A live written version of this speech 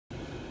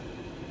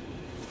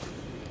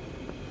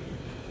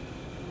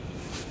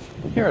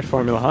Here at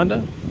Formula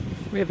Honda,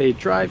 we have a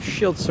Drive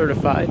Shield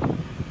certified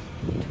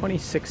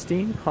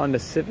 2016 Honda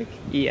Civic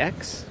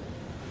EX.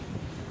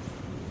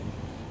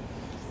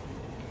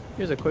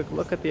 Here's a quick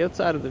look at the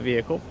outside of the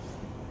vehicle.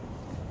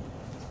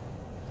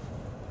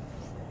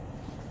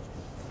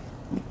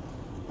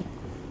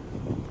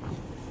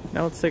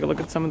 Now let's take a look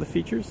at some of the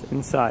features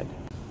inside.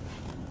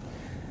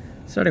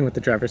 Starting with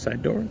the driver's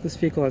side door, this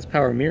vehicle has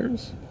power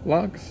mirrors,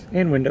 locks,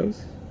 and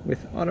windows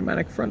with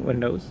automatic front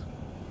windows.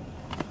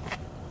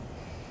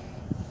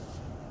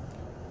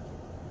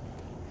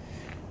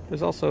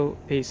 There's also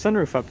a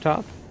sunroof up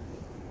top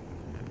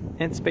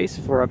and space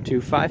for up to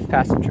 5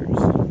 passengers.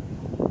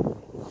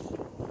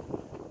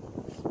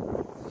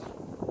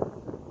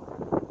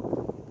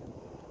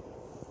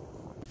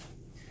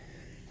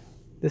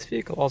 This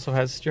vehicle also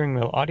has steering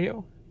wheel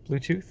audio,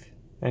 Bluetooth,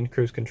 and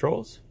cruise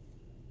controls.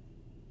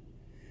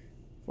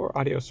 For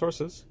audio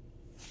sources,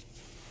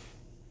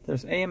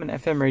 there's AM and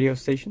FM radio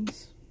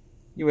stations,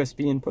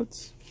 USB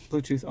inputs,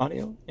 Bluetooth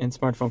audio, and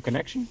smartphone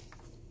connection.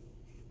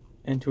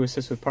 And to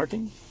assist with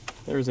parking,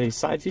 there is a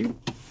side view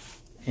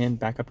and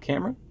backup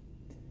camera.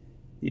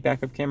 The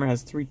backup camera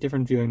has 3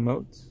 different viewing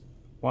modes: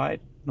 wide,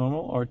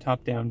 normal, or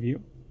top-down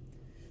view.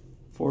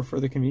 For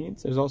further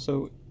convenience, there's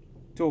also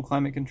dual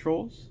climate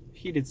controls,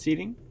 heated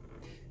seating,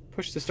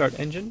 push-to-start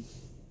engine,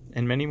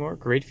 and many more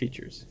great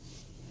features.